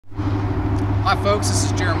Hi folks, this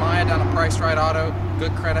is Jeremiah down at Price Right Auto.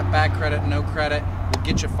 Good credit, bad credit, no credit. We'll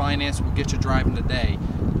get you financed, we'll get you driving today.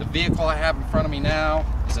 The vehicle I have in front of me now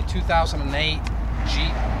is a 2008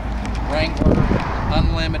 Jeep Wrangler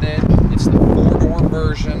Unlimited. It's the 4-door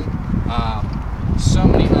version. So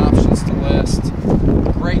many options to list.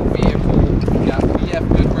 Great vehicle. Got BF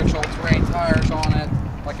Goodrich all-terrain tires on it.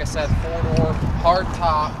 Like I said, 4-door, hard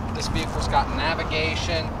top. This vehicle's got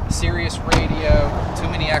navigation, Sirius radio, too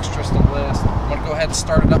many extras to list. I'm going to go ahead and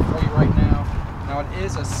start it up for you right now. Now it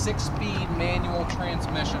is a 6-speed manual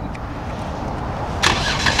transmission.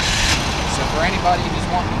 So for anybody who's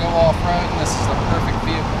wanting to go off-road, this is the perfect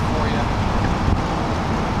vehicle for you.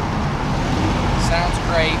 Sounds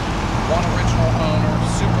great. One original owner,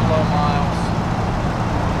 super low miles.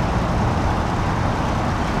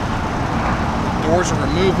 Doors are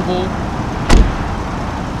removable.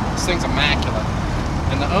 This thing's immaculate.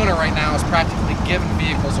 And the owner right now is practically giving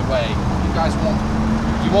vehicles away. You guys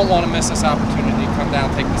won't want to miss this opportunity to come down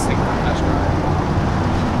and take this thing for a test drive.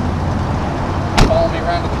 Follow me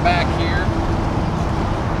around to the back here.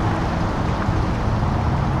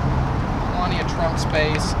 Plenty of trunk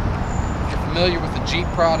space. If you're familiar with the Jeep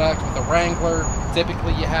product, with the Wrangler,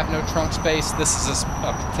 typically you have no trunk space. This is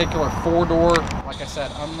a particular 4-door, like I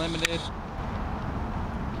said, unlimited.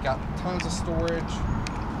 You got tons of storage.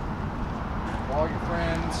 For all your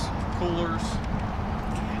friends, coolers.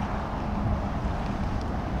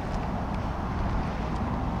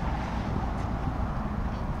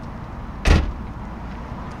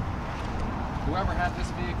 Whoever had this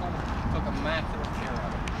vehicle took immaculate care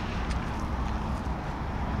of it.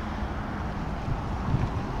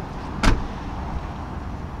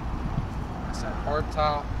 Like I said, hard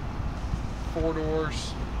top, 4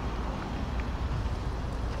 doors.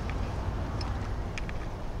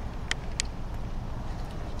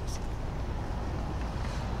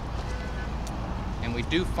 And we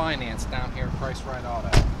do finance down here at Price Right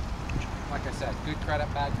Auto. Like I said, good credit,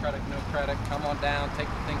 bad credit, no credit. Come on down, take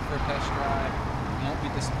the thing for a test drive. You won't be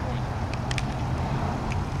disappointed.